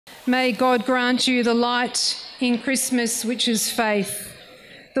May God grant you the light in Christmas, which is faith,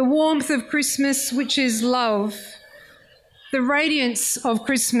 the warmth of Christmas, which is love, the radiance of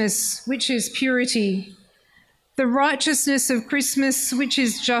Christmas, which is purity, the righteousness of Christmas, which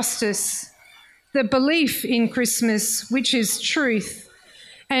is justice, the belief in Christmas, which is truth,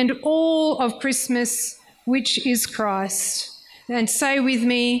 and all of Christmas, which is Christ. And say with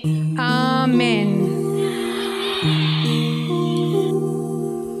me, Amen.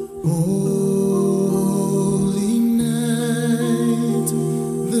 Holy night,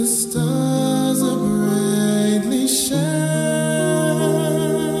 the stars are brightly shining.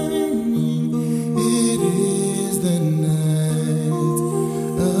 It is the night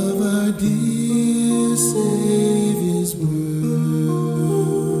of our dear Saviour's birth.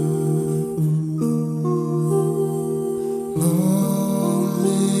 Long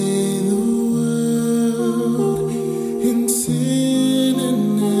lay the world in sin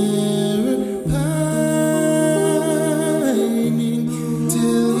and error pining,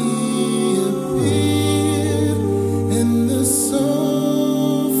 till He appeared and the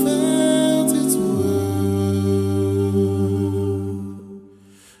soul felt its worth.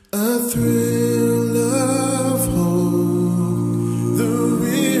 A thrill of hope, the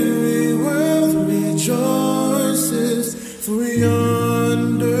weary world rejoices, for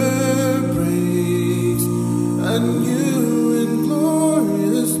yonder breaks a new and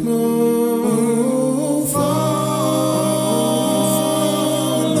glorious morn. Fall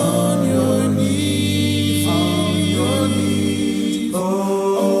on your knees,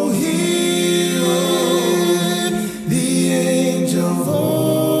 oh, hear the angel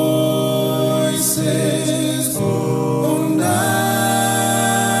voices, oh, night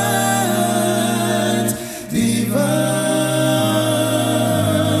divine,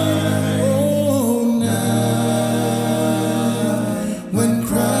 oh, night when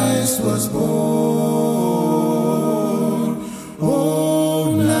Christ was born,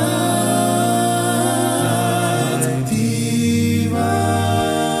 oh, night divine,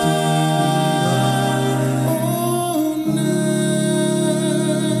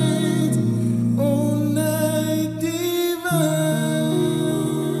 oh, night divine.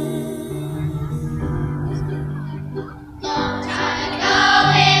 Long time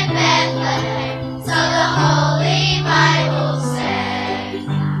ago in Bethlehem, so the Holy Bible says,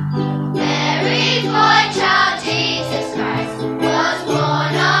 Mary's boy child Jesus Christ was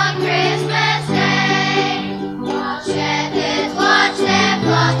born on Christmas Day. While shepherds watch their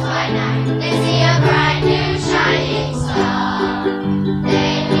flocks by night, they see a bright new shining star.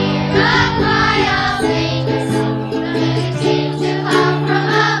 They hear a cry of singers sing, the music seems to come from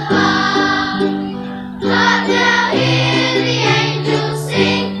afar. But now hear the angels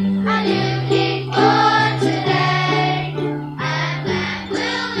sing, a new King born today, and man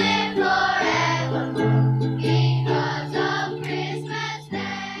will live forevermore because of Christmas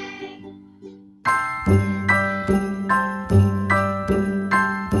Day.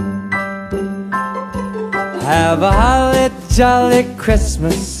 Have a holly jolly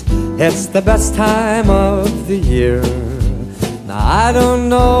Christmas, it's the best time of the year. Now I don't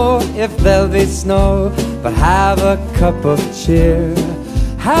know if there'll be snow, but have a cup of cheer.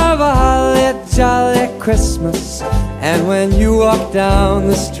 Have a holly jolly Christmas, and when you walk down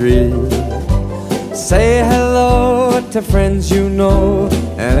the street, say hello to friends you know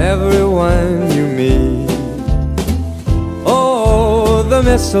and everyone you meet. Oh, the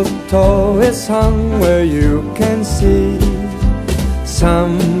mistletoe is hung where you can see.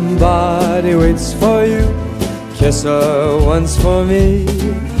 Somebody waits for you, kiss her once for me.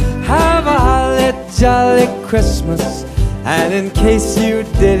 Have a holly jolly Christmas, and in case you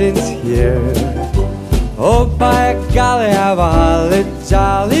didn't hear, oh by golly, have a holly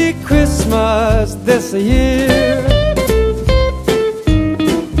jolly Christmas this year.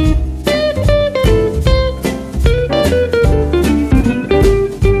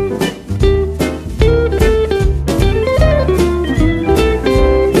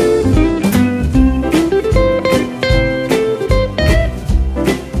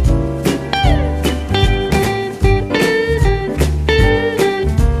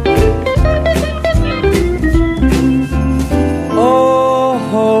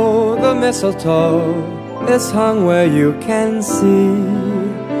 Mistletoe is hung where you can see.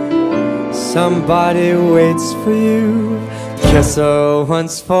 Somebody waits for you, kiss her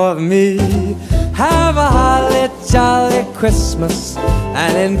once for me. Have a holly jolly Christmas,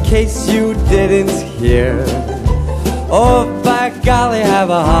 and in case you didn't hear, oh by golly, have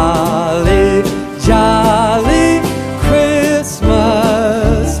a holly jolly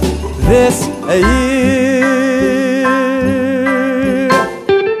Christmas this year.